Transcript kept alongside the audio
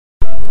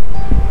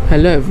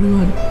Hello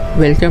everyone,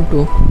 welcome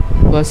to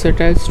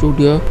Versatile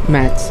Studio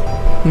Maths.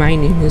 My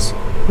name is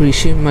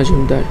Rishi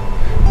Majumdar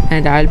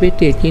and I'll be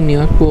taking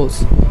your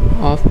course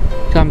of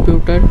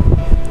Computer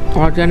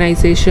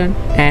Organization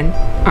and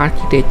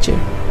Architecture.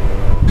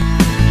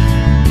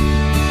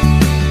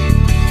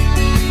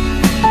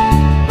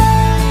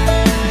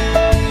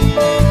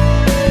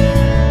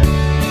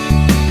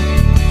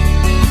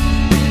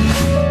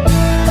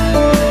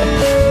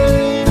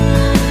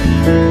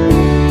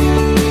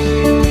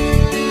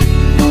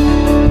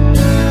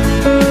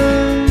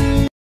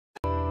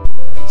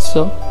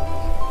 So,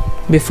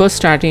 before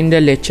starting the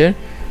lecture,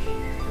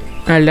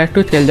 I'd like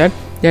to tell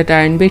that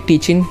I will be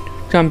teaching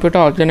Computer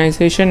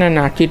Organization and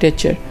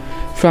Architecture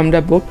from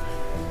the book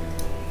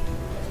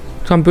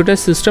Computer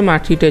System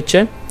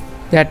Architecture,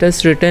 that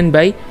is written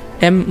by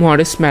M.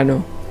 Morris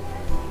Mano.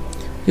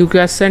 You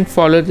guys can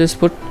follow this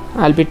book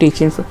I'll be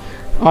teaching for,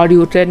 or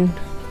you can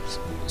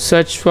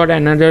search for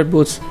another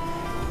books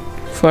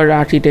for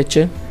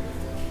architecture.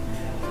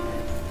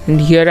 And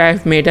here I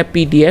have made a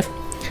PDF.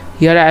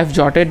 Here I have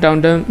jotted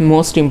down the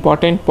most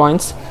important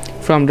points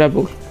from the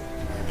book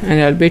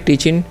and I'll be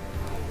teaching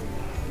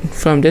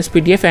from this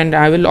PDF, and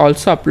I will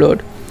also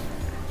upload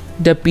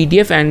the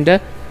PDF and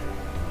the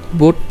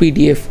both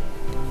PDF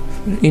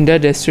in the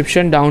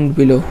description down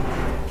below.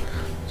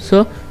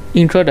 So,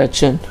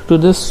 introduction to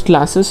this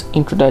class is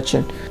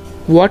introduction.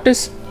 What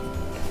is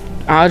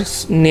our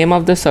name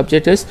of the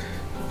subject is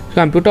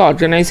Computer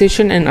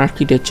Organization and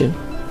Architecture.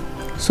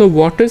 So,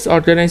 what is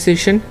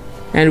organization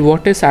and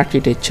what is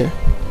architecture?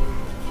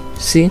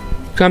 See,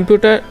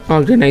 computer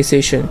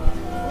organization.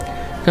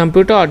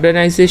 Computer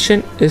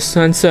organization is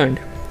concerned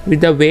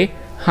with the way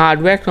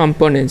hardware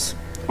components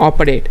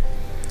operate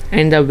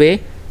and the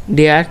way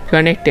they are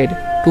connected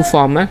to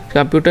form a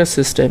computer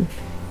system.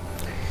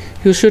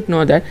 You should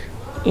know that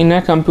in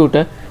a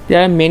computer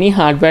there are many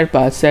hardware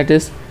parts, that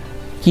is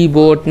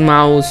keyboard,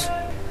 mouse,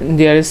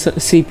 there is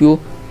CPU,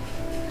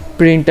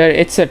 printer,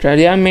 etc.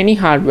 There are many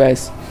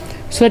hardwares.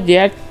 So they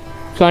are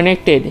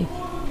connected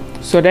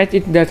so that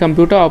the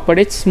computer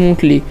operates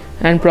smoothly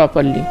and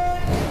properly.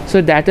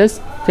 So that is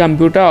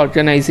computer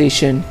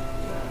organization.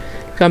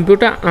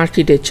 Computer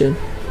architecture.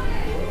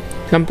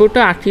 Computer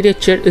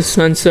architecture is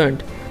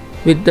concerned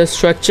with the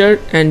structure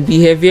and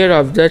behavior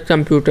of the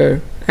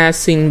computer as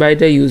seen by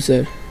the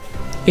user.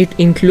 It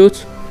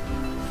includes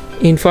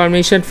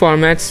information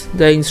formats,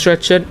 the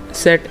instruction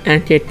set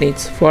and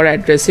techniques for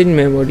addressing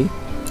memory.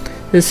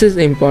 This is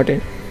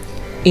important.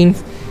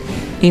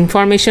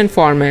 Information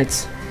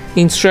formats,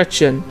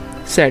 instruction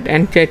set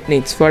and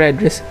techniques for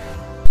address.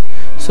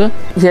 So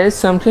there is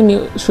something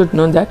you should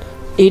know, that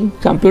in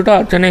computer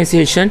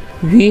organization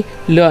we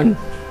learn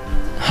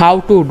how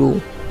to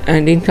do,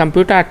 and in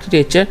computer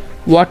architecture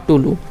what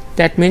to do.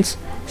 That means,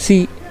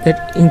 see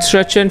that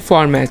instruction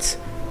formats,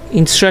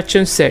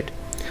 instruction set.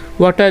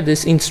 What are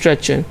these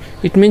instruction?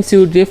 It means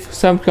you give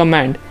some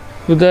command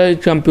to the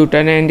computer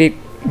and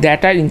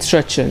that are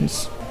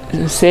instructions.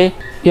 Say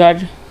you are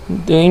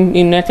doing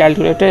in a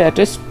calculator, that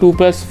is 2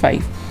 plus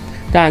 5.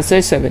 The answer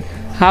is 7.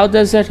 How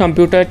does the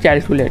computer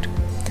calculate?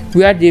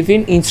 We are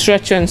giving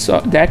instructions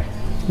that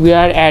we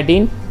are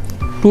adding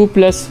 2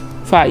 plus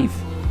 5,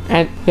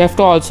 and we have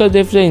to also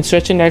give the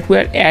instruction that we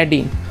are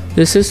adding.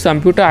 This is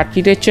computer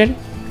architecture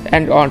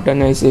and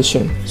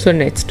organization. So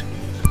next,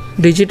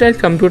 digital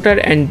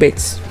computer and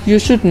bits. You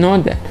should know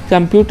that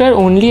computer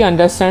only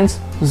understands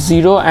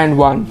 0 and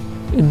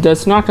 1. It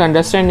does not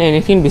understand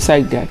anything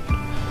beside that.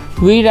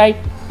 We write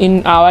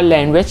in our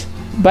language,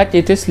 but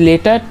it is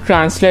later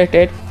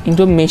translated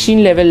into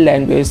machine level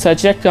language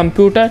such that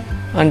computer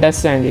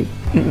understanding.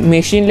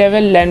 Machine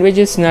level language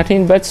is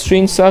nothing but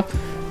strings of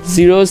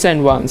zeros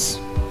and ones,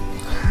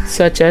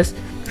 such as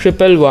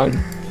 111.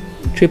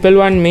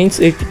 111 means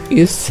it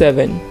is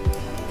 7.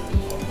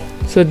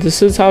 So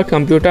this is how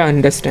computer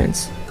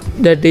understands.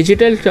 The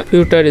digital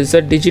computer is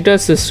a digital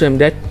system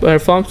that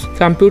performs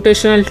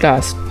computational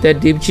tasks. The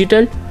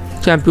digital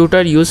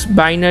computer uses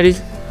binary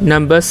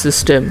number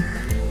system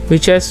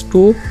which has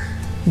 2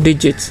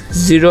 digits,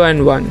 0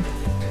 and 1.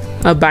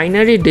 A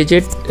binary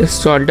digit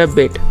is called a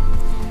bit.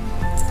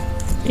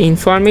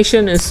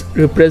 Information is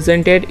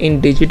represented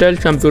in digital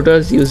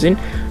computers using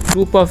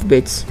group of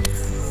bits.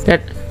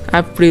 That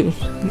I've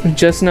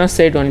just now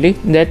said only,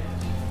 that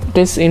it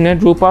is in a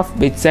group of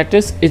bits, that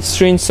is it's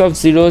strings of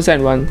zeros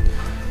and ones.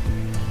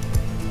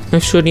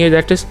 I've shown you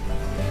that is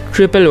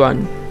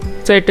 111.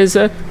 So it is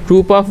a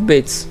group of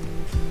bits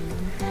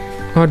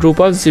or group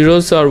of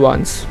zeros or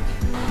ones.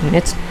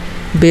 Next,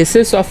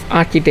 basis of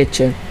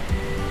architecture.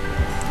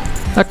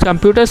 A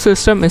computer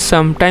system is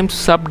sometimes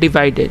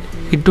subdivided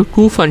into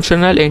two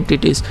functional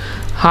entities,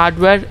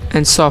 hardware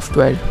and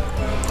software.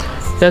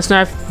 Just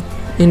now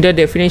in the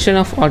definition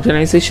of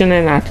organization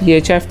and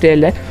architecture, I've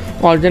told that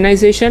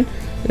organization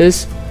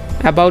is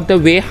about the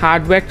way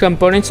hardware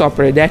components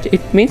operate. That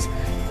it means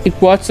it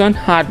works on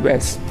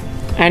hardwares,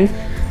 and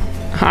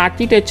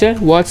architecture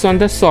works on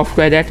the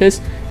software, that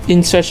is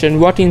instruction.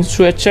 What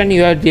instruction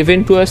you are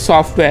given to a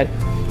software,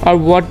 or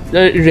what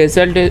the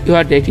result you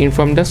are getting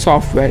from the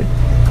software.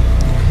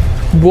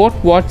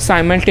 both work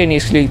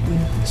simultaneously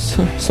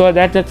so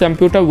that the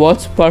computer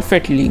works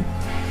perfectly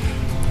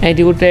and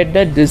you get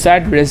the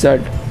desired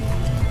result.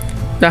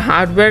 The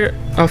hardware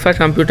of a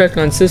computer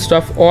consists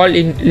of all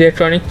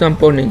electronic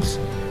components,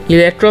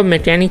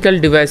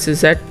 electromechanical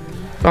devices that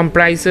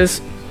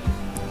comprises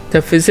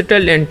the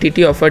physical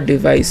entity of a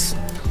device,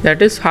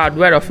 that is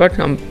hardware of a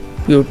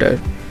computer,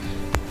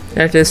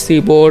 that is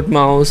keyboard,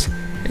 mouse,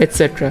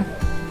 etc.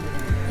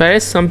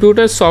 Whereas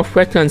computer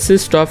software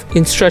consists of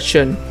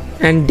instruction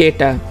and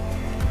data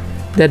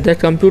that the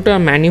computer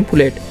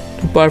manipulates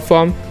to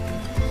perform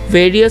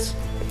various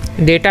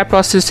data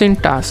processing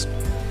tasks.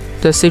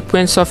 The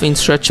sequence of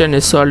instruction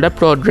is called a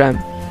program.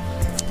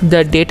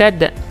 The data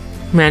that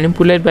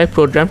manipulated by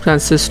program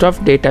consists of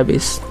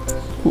database.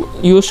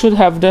 You should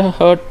have the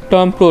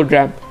term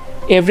program.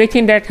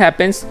 Everything that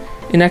happens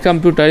in a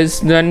computer is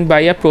done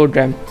by a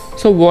program.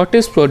 So what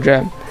is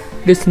program?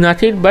 It is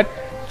nothing but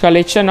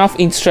collection of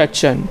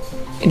instruction.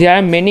 There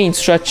are many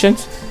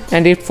instructions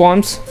and it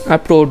forms a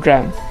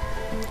program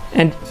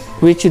and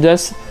which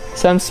does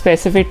some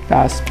specific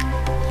task,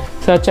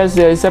 such as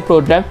there is a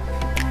program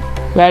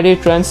where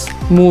it runs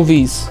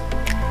movies.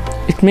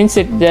 It means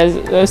there's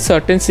a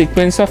certain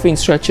sequence of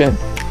instruction.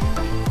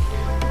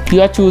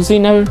 You are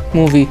choosing a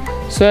movie,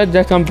 so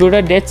the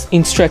computer gets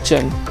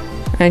instruction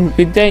and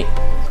with the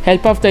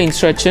help of the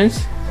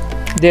instructions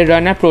they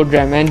run a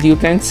program and you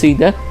can see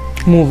the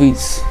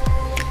movies.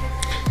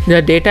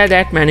 The data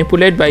that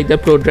manipulated by the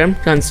program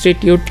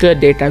constitute the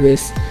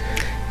database.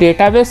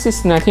 Database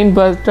is nothing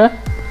but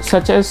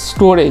such as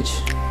storage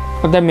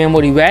of the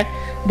memory where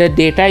the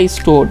data is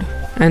stored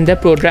and the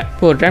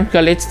program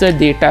collects the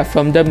data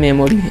from the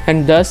memory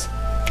and does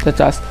the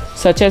task,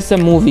 such as the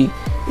movie.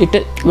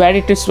 Where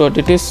it is stored?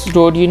 It is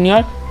stored in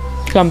your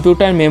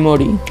computer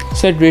memory.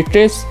 So it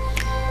retrieves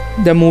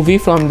the movie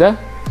from the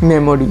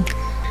memory.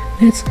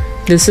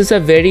 This is a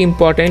very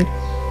important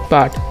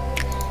part.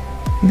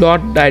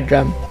 Block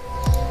diagram.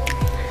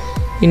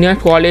 In your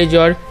college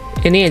or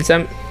any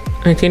exam,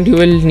 I think you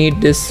will need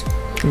this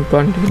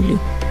importantly.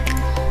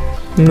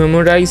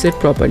 Memorize it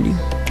properly.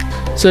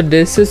 So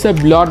this is a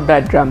block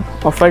diagram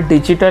of a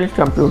digital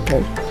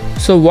computer.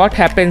 So what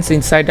happens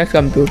inside a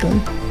computer?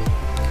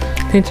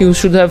 I think you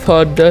should have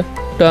heard the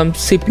term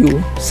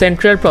CPU,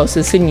 Central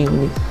Processing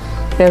Unit.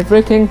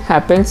 Everything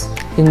happens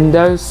in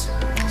the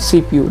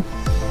CPU.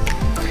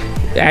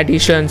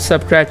 Addition,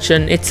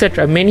 subtraction,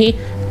 etc. Many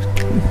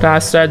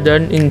tasks are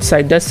done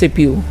inside the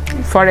CPU.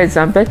 For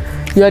example,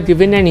 you are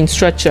given an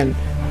instruction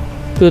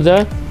to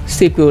the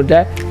CPU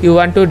that you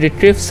want to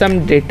retrieve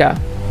some data.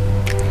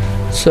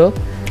 So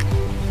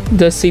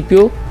the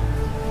CPU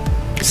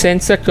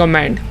sends a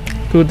command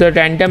to the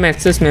random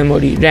access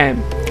memory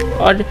RAM,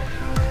 or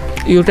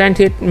you can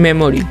hit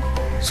memory.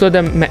 So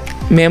the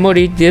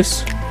memory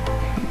gives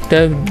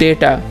the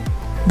data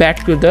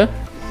back to the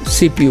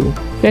CPU.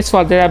 Let's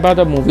forget about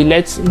the movie.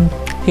 Let's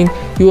think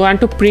you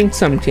want to print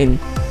something,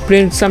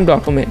 print some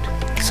document.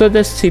 So the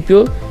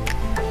CPU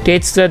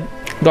takes the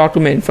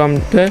document from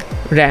the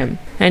RAM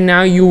and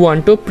now you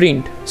want to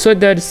print. So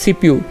the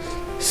CPU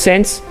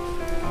sends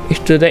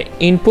it to the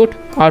input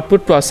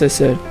output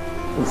processor.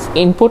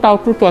 Input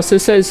output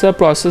processor is a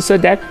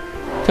processor that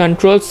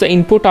controls the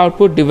input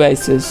output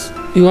devices.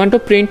 You want to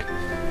print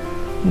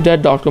the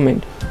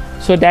document,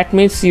 so that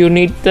means you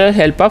need the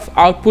help of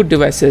output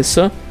devices.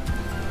 So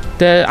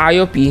the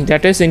IOP,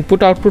 that is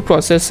input output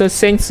processor,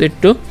 sends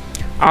it to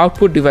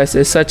output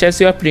devices such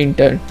as your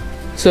printer.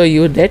 So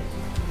you get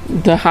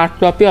the hard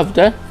copy of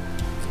the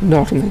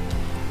document.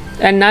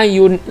 And now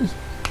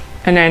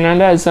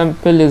another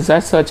example is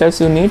that such as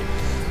you need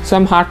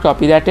some hard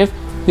copy, that if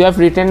you have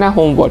written a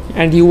homework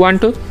and you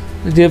want to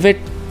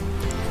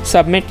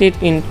submit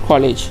it in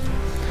college.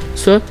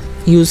 So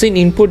using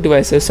input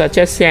devices such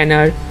as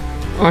scanner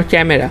or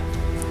camera,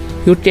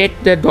 you take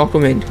the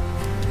document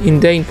in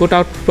the input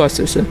output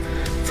processor.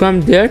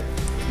 From there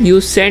you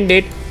send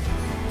it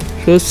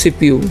to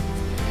CPU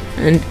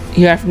and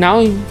you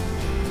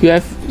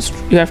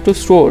have to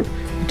store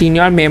it in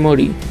your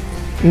memory,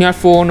 in your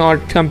phone or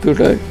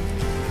computer.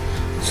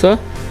 So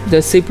the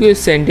CPU is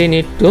sending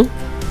it to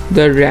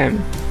the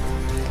RAM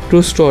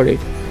to store it,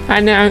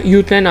 and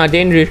you can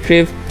again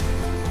retrieve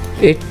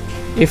it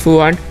if you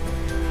want.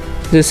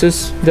 This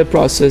is the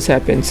process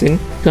happens in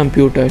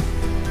computer.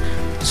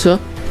 So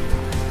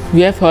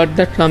we have heard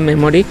the term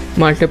memory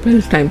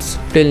multiple times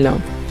till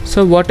now.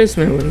 So what is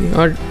memory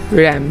or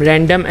RAM?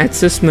 Random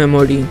access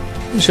memory.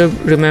 You should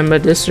remember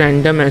this,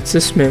 random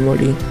access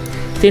memory.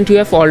 I think you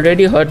have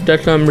already heard the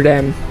term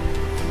RAM.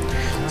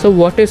 So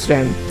what is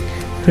RAM?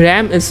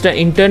 RAM is the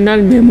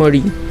internal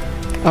memory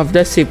of the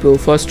CPU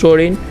for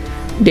storing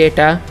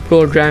data,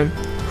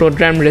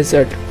 program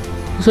result.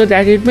 So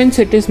that it means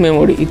it is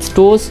memory. It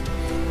stores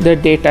the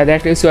data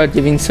that is you are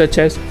giving, such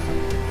as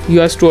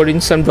you are storing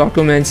some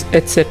documents,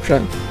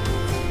 etc.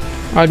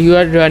 Or you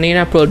are running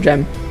a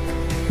program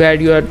where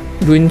you are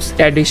doing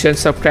addition,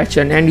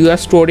 subtraction, and you are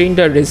storing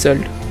the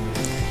result.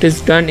 It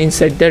is done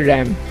inside the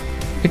RAM.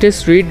 It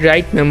is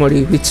read-write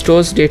memory which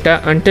stores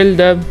data until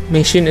the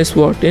machine is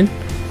working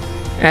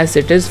as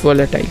it is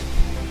volatile.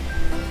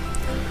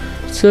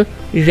 So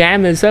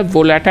RAM is a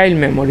volatile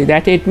memory,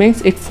 that it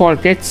means it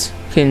forgets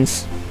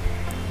things.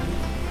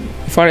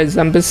 For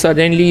example,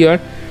 suddenly you're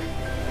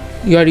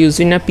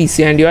using a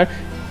PC and your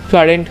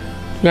current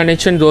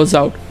connection goes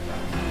out,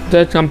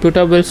 the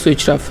computer will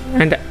switch off,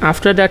 and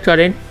after that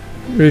current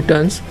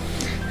returns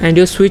and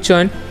you switch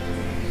on,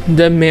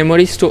 the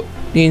memory store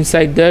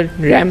inside the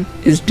RAM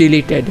is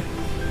deleted.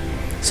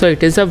 So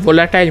it is a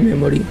volatile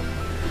memory,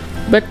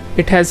 but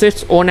it has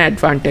its own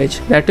advantage,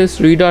 that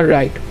is read or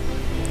write.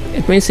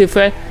 It means if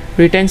I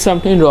written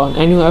something wrong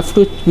and you have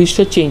to wish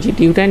to change it,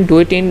 you can do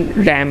it in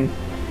RAM.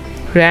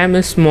 RAM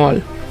is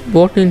small,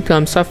 both in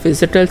terms of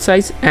physical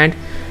size and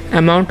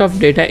amount of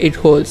data it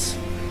holds.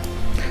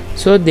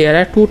 So there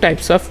are two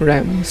types of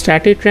RAM,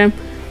 static RAM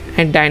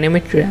and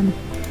dynamic RAM.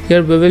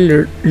 Here we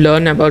will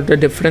learn about the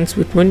difference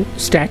between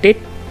static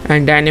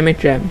and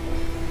dynamic RAM.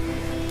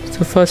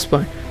 So first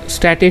point,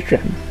 static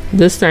RAM.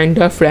 This kind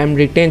of RAM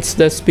retains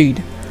the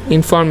speed,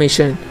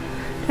 information,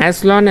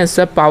 as long as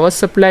the power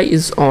supply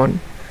is on.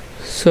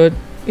 So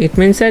it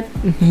means that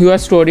you are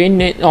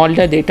storing all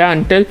the data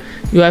until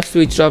you have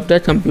switched off the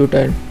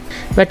computer.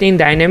 But in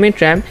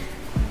dynamic RAM,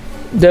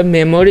 the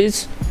memory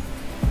is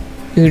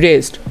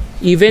erased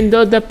even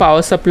though the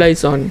power supply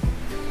is on.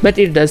 But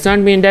it does not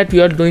mean that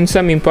you are doing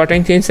some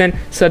important things and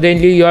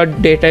suddenly your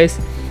data is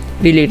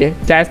deleted.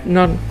 That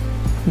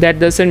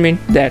doesn't mean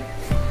that.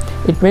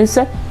 It means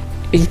that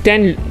it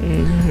can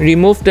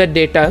remove the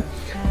data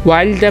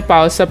while the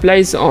power supply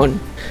is on.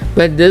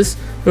 But this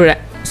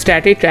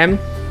static RAM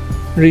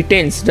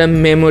retains the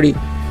memory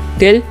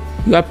till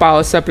your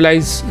power supply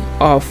is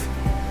off.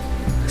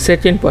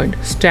 Second point,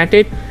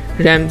 static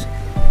RAM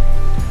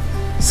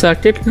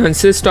circuit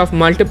consists of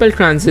multiple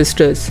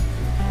transistors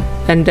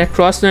and the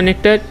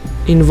cross-connected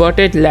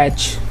inverted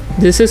latch.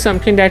 This is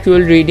something that you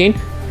will read in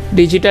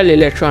digital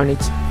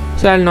electronics,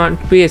 so I will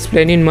not be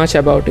explaining much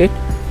about it.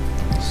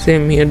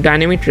 Same here,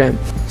 dynamic RAM.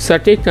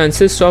 Circuit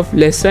consists of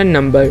lesser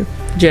number,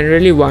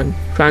 generally one,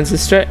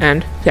 transistor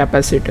and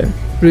capacitor.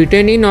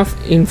 Retaining of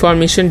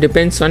information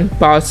depends on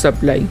power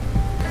supply.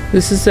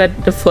 This is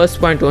at the first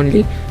point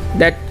only,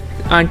 that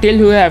until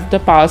you have the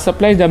power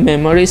supply, the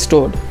memory is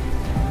stored.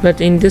 But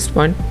in this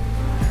point,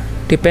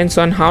 depends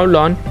on how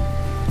long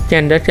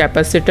can the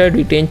capacitor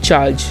retain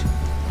charge.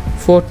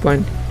 Fourth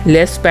point,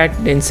 less pad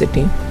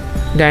density.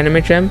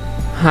 Dynamic RAM,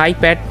 high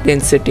pad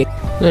density.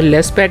 The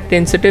less pad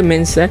density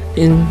means that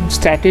in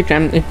static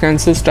RAM it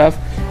consists of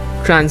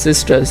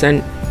transistors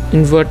and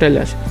inverter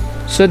latch.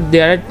 So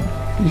there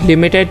are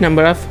limited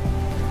number of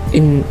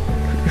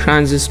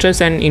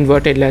transistors and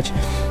inverted latch.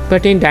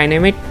 But in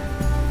dynamic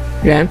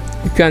RAM,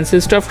 it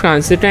consists of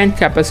transistor and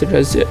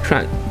capacitors.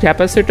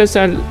 Capacitors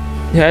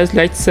are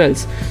like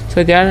cells,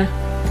 so they are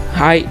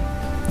high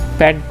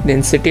pad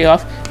density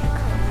of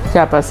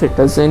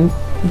capacitors in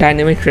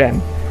dynamic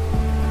RAM.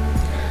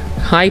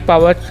 High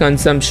power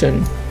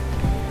consumption,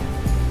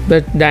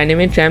 but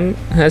dynamic RAM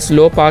has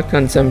low power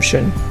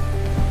consumption.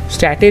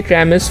 Static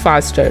RAM is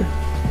faster.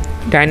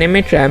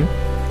 Dynamic RAM,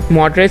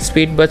 moderate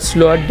speed but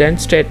slower than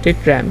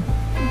static RAM.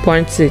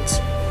 Point 6.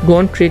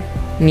 Don't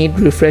need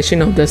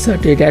refreshing of the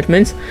circuit. That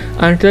means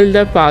until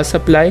the power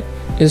supply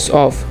is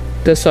off,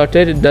 the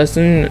circuit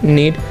doesn't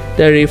need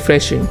the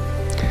refreshing.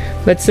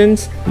 But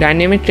since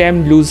dynamic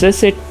RAM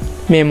loses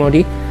its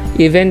memory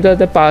even though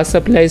the power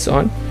supply is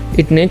on,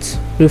 it needs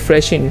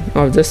refreshing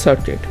of the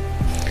circuit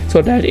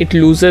so that it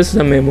loses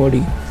the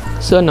memory.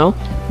 So now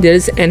there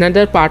is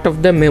another part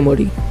of the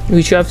memory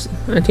which I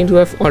think you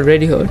have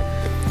already heard.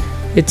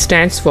 It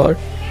stands for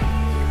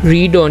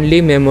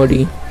read-only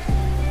memory.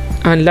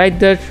 Unlike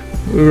the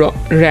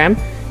RAM,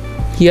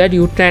 here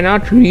you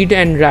cannot read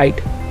and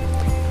write.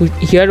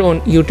 Here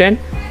you can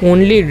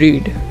only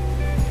read.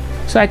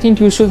 So I think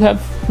you should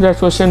have the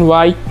question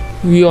why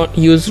we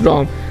use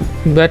ROM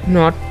but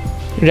not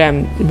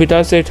RAM,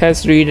 because it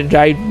has read and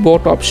write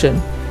both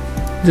option.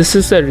 This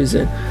is the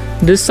reason.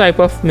 This type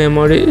of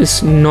memory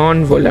is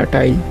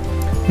non-volatile.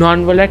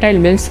 Non-volatile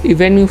means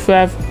even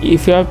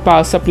if your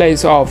power supply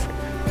is off,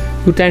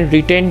 you can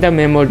retain the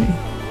memory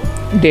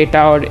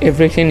data or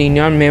everything in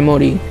your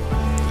memory.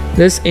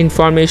 This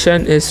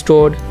information is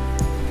stored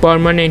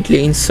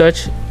permanently in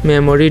such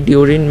memory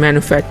during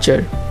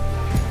manufacture.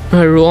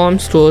 A ROM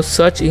stores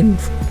such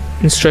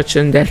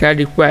instructions that are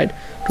required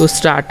to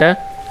start a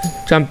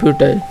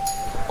computer.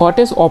 What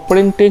is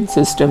operating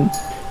system?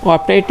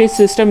 Operating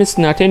system is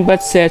nothing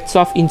but sets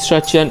of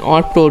instructions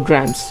or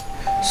programs.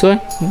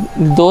 So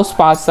those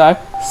parts are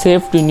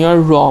saved in your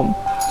ROM.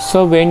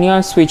 So when you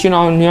are switching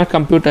on your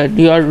computer,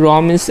 your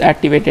ROM is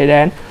activated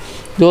and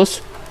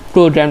those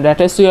program, that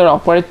is your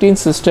operating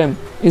system,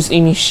 is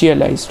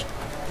initialized.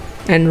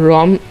 And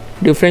ROM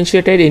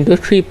differentiated into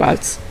three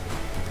parts: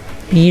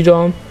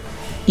 PROM,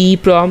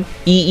 EPROM,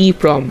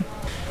 EEPROM.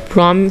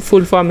 PROM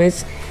full form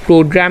is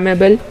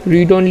programmable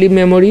read-only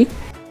memory.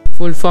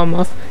 Full form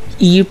of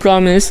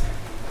EPROM is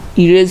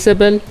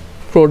erasable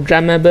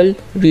programmable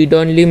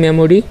read-only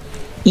memory.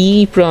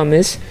 EEPROM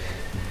is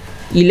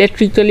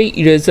electrically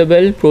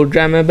erasable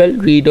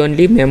programmable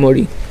read-only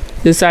memory.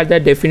 These are the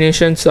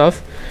definitions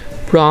of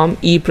PROM,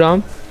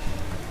 EPROM,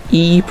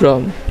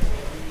 EEPROM.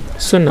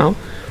 So now,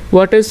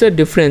 what is the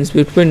difference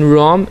between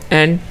ROM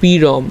and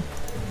PROM?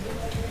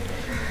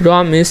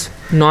 ROM is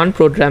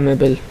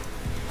non-programmable,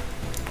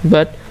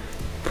 but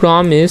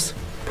PROM is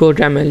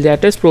programmable.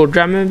 That is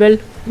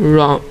programmable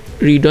ROM,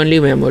 read-only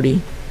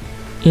memory.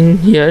 In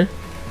here,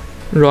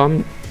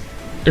 ROM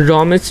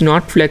is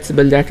not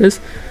flexible. That is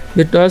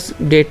because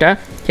data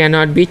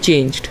cannot be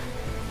changed.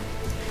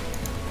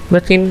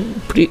 But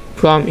in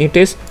PROM, it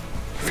is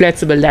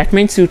flexible. That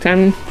means you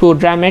can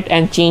program it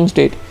and change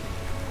it.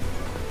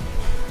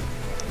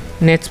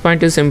 Next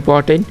point is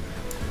important.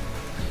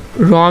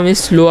 ROM is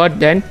slower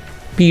than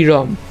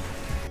PROM,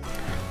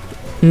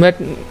 but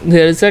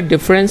there is a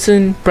difference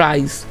in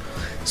price.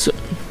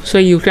 So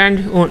you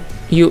can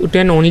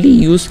only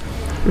use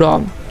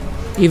ROM,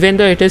 even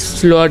though it is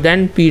slower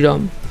than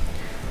PROM.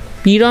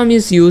 PROM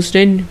is used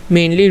in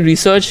mainly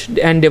research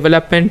and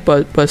development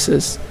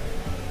purposes,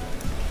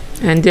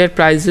 and their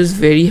price is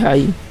very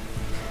high.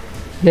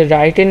 The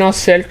write-in of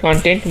cell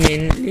content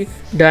mainly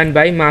done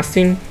by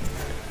masking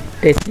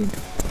technique.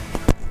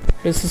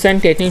 This is a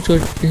technique to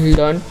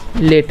learn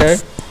later.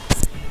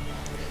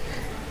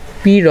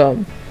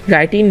 PROM,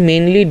 writing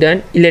mainly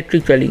done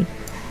electrically.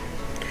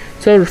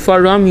 So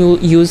for ROM you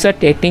use a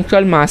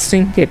technical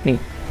masking technique,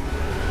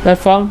 but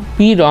for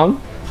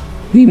PROM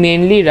we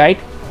mainly write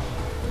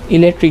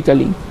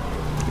electrically.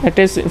 That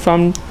is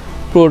from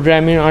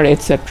programming or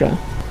etc.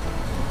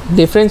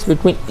 Difference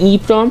between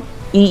EPROM,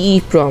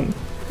 EEPROM.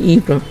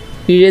 EPROM,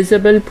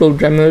 erasable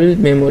programmable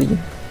memory.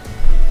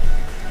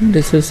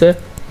 This is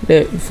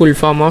the full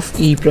form of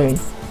EPROM.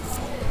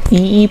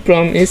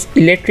 EEPROM is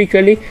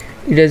electrically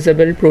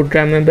erasable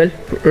programmable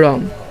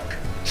ROM.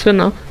 So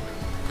now,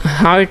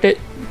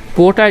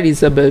 both are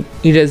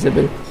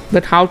erasable,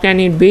 but how can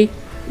it be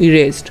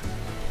erased?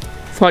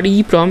 For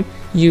EPROM,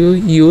 you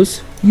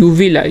use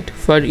UV light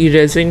for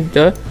erasing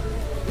the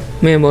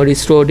memory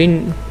stored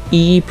in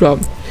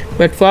EEPROM,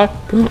 but for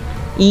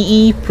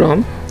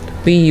EEPROM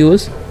we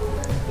use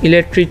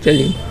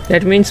electrically.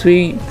 That means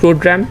we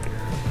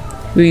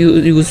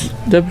use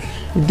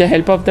the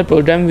help of the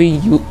program, we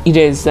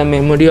erase the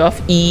memory of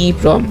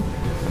EEPROM.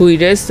 To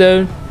erase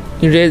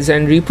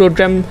and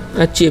reprogram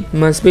a chip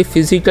must be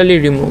physically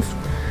removed.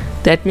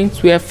 That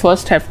means we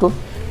first have to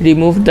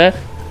remove the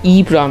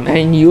EPROM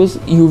and use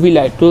UV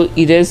light to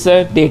erase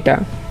the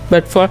data.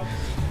 But for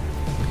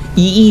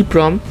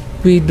EEPROM,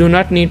 we do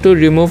not need to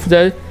remove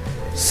the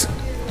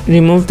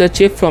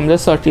chip from the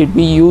circuit.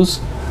 We use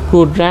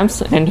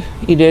programs and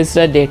erase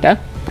the data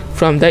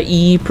from the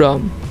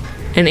EEPROM.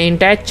 An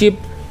entire chip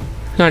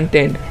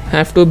content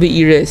have to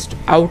be erased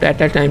out at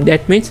a time.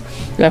 That means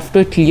you have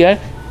to clear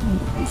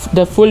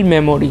the full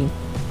memory.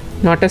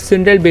 Not a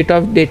single bit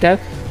of data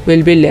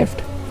will be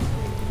left.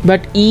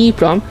 But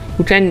EEPROM,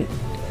 you can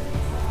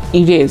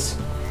erase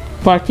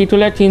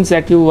particular things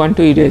that you want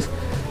to erase.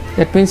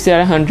 That means there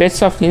are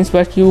hundreds of things,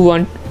 but you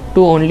want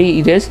to only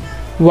erase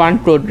one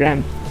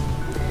program.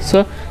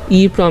 So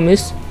EEPROM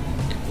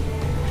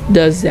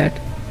does that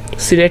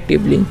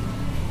selectively.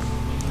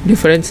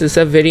 Differences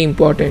are very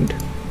important.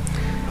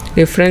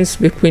 Difference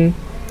between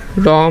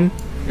ROM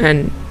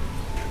and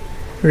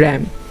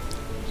RAM.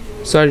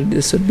 Sorry,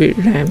 this would be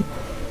RAM.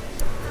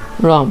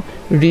 ROM,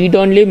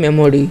 read-only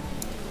memory.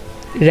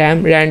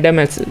 RAM, random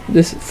access.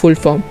 This full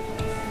form.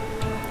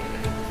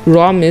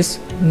 ROM is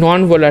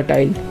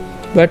non-volatile,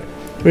 but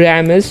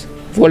RAM is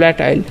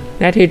volatile.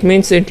 That it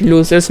means it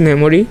loses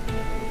memory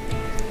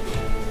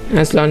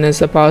as long as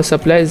the power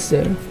supply is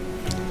there.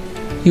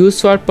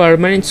 Used for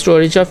permanent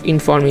storage of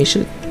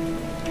information.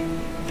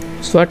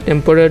 For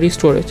temporary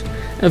storage,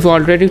 I've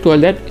already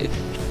told that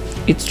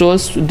it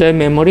stores the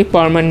memory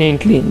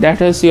permanently.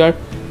 That is your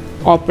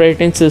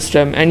operating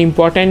system and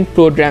important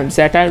programs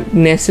that are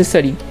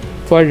necessary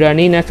for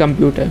running a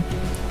computer.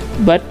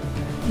 But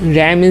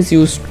RAM is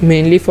used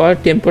mainly for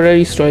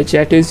temporary storage.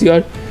 That is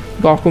your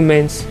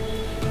documents.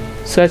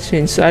 Such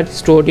things are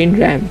stored in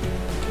RAM.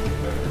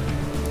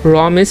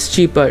 ROM is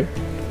cheaper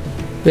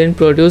when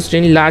produced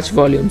in large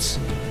volumes,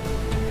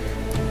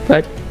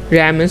 but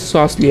RAM is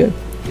costlier.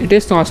 It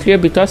is costlier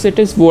because it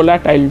is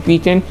volatile. We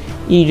can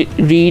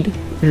read,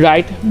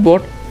 write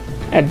both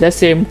at the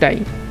same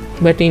time.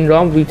 But in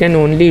ROM we can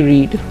only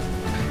read.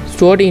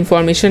 Stored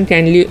information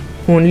can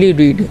only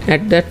read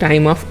at the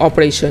time of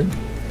operation.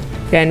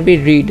 Can be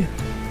read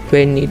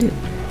when needed.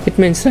 It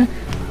means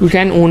you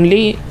can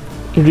only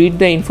read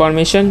the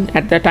information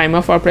at the time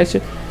of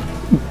operation.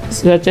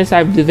 Such as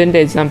I've given the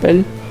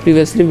example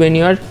previously, when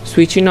you are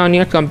switching on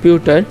your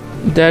computer,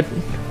 the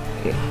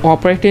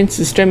operating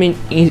system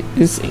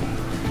is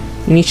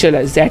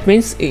initialized. That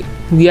means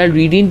we are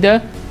reading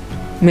the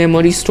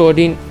memory stored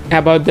in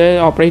about the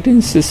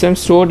operating system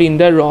stored in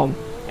the ROM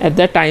at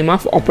the time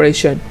of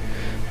operation.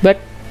 But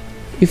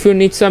if you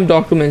need some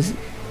documents,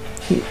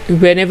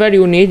 whenever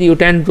you need, you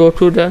can go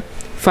to the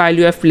file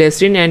you have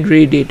placed in and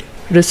read it.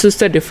 This is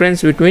the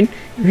difference between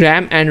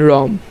RAM and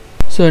ROM.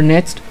 So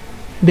next,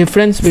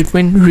 difference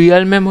between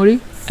real memory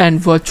and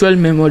virtual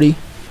memory.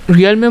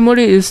 Real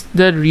memory is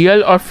the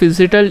real or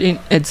physical in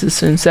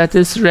existence, that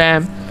is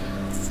RAM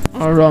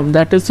or ROM,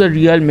 that is the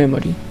real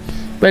memory.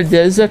 But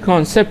there is a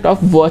concept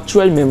of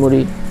virtual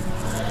memory.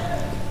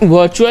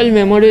 Virtual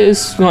memory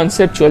is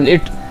conceptual.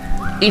 It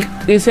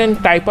is a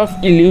type of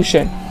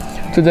illusion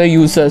to the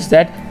users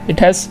that it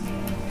has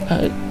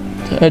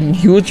a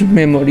huge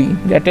memory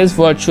that is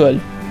virtual.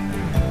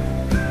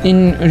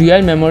 In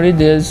real memory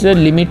there is a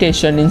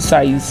limitation in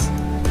size,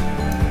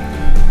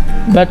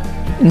 but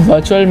in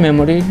virtual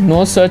memory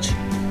no such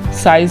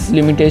size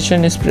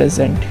limitation is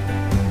present.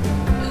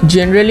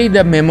 Generally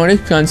the memory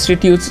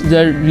constitutes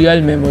the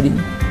real memory.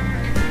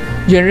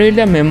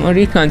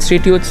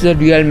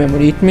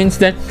 It means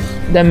that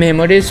the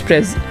memory is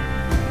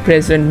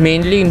present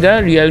mainly in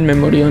the real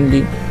memory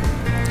only.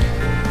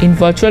 In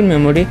virtual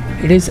memory,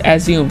 it is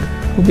assumed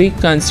to be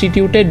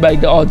constituted by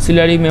the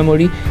auxiliary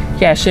memory,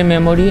 cache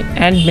memory,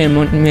 and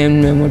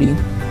main memory.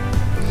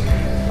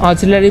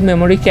 Auxiliary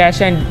memory,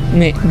 cache,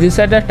 and these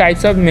are the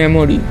types of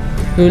memory.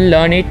 You will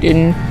learn it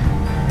in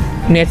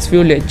next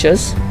few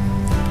lectures.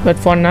 But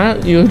for now,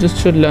 you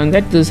just should learn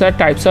that these are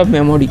types of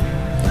memory.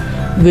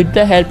 With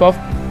the help of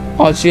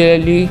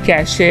auxiliary,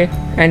 cache,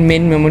 and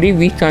main memory,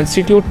 we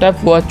constitute a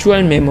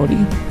virtual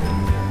memory.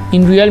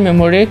 In real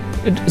memory,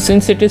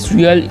 since it is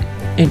real,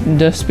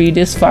 the speed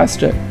is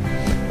faster,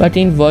 but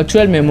in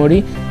virtual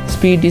memory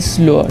speed is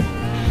slower.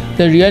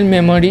 The real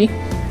memory,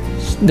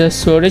 the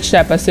storage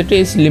capacity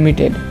is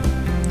limited,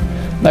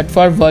 but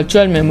for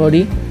virtual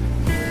memory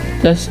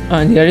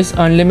there is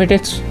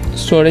unlimited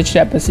storage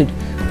capacity,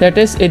 that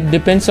is it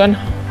depends on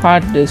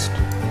hard disk.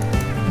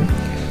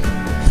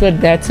 So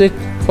that's it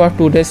for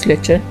today's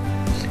lecture.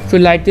 If you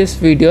like this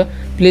video,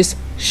 please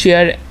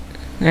share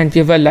and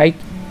give a like,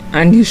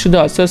 and you should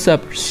also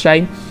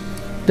subscribe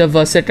the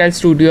Versatile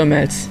Studio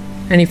Maths.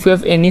 And if you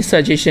have any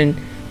suggestion,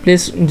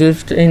 please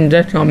leave in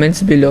the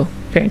comments below.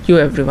 Thank you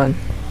everyone.